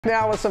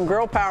Now with some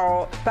girl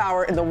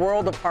power in the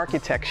world of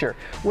architecture.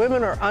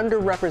 Women are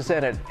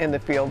underrepresented in the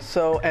field,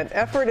 so an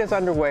effort is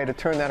underway to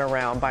turn that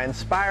around by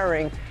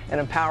inspiring and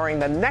empowering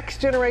the next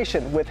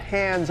generation with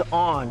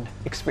hands-on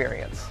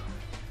experience.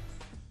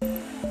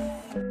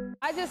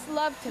 I just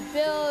love to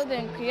build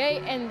and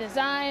create and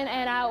design,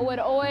 and I would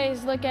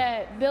always look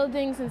at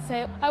buildings and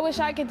say, I wish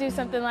I could do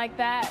something like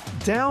that.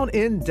 Down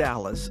in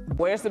Dallas,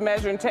 where's the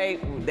measuring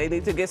tape? They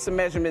need to get some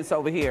measurements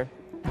over here.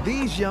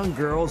 These young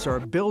girls are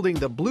building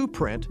the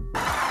blueprint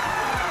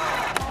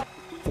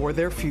for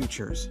their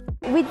futures.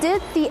 We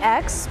did the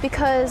X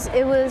because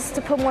it was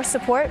to put more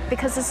support,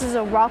 because this is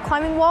a rock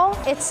climbing wall.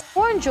 It's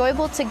more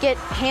enjoyable to get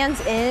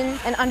hands in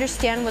and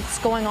understand what's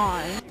going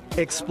on.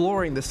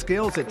 Exploring the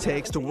skills it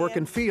takes to work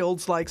in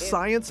fields like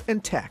science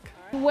and tech.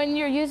 When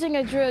you're using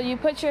a drill, you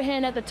put your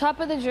hand at the top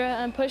of the drill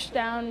and push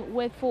down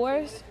with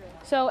force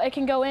so it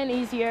can go in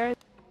easier.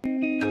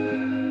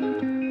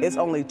 It's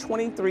only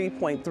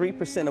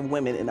 23.3% of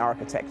women in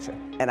architecture,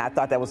 and I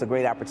thought that was a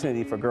great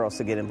opportunity for girls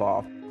to get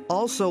involved.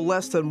 Also,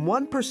 less than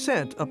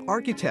 1% of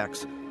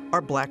architects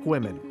are black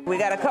women. We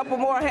got a couple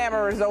more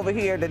hammerers over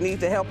here that need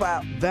to help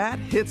out. That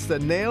hits the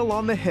nail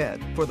on the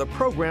head for the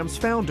program's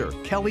founder,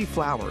 Kelly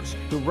Flowers,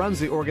 who runs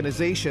the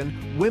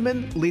organization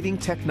Women Leading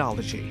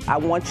Technology. I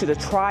want you to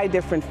try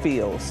different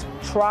fields,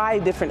 try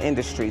different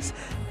industries,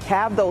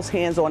 have those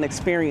hands-on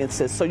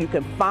experiences so you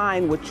can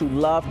find what you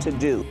love to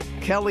do.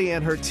 Kelly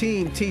and her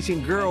team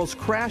teaching girls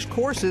crash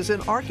courses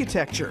in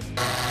architecture,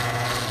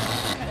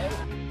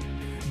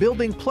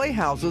 building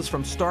playhouses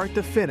from start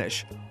to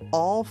finish,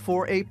 all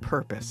for a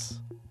purpose.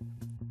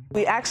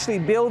 We actually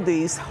build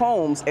these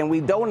homes and we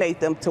donate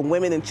them to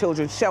women and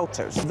children's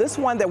shelters. This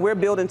one that we're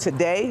building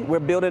today, we're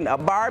building a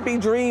Barbie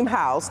dream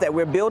house that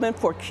we're building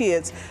for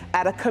kids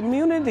at a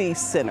community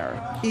center.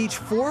 Each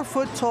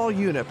 4-foot-tall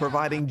unit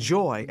providing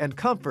joy and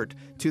comfort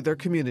to their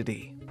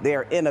community.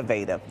 They're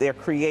innovative, they're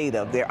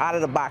creative, they're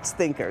out-of-the-box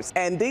thinkers.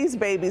 And these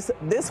babies,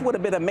 this would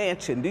have been a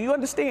mansion. Do you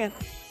understand?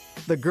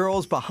 The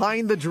girls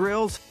behind the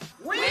drills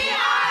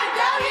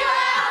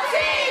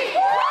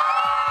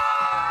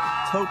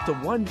hope to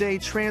one day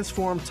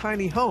transform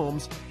tiny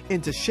homes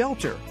into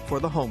shelter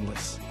for the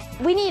homeless.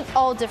 We need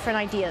all different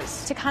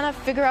ideas to kind of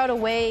figure out a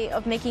way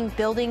of making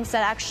buildings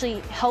that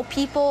actually help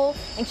people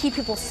and keep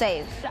people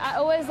safe. I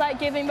always like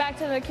giving back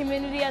to the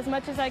community as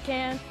much as I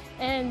can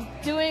and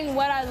doing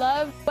what I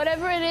love.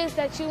 Whatever it is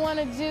that you want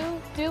to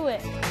do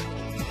it.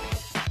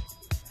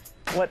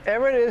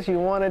 Whatever it is you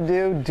want to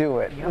do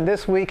it. And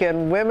this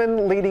weekend,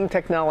 Women Leading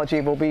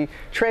Technology will be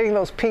trading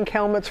those pink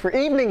helmets for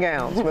evening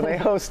gowns when they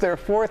host their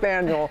 4th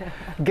annual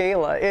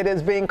gala. It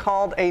is being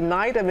called a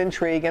night of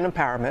intrigue and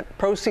empowerment.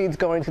 Proceeds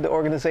going to the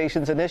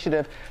organization's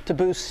initiative to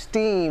boost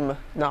STEAM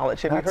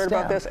knowledge. Have you heard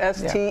about this?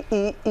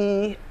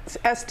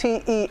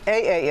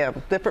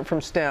 S-T-E-A-A-M, different from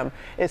STEM.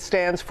 It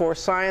stands for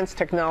Science,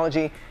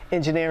 Technology,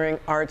 Engineering,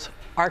 Arts,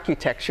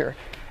 Architecture,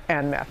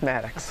 and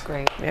Mathematics. That's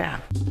great.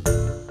 Yeah.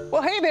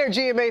 Well, hey there,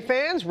 GMA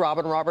fans.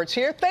 Robin Roberts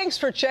here. Thanks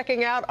for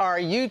checking out our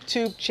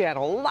YouTube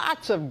channel.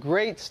 Lots of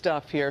great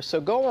stuff here. So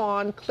go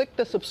on, click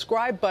the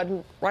subscribe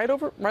button right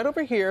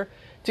over here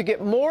to get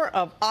more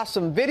of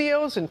awesome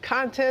videos and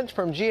content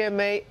from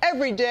GMA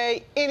every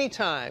day,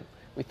 anytime.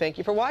 We thank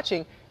you for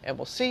watching, and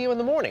we'll see you in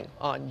the morning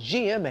on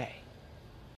GMA.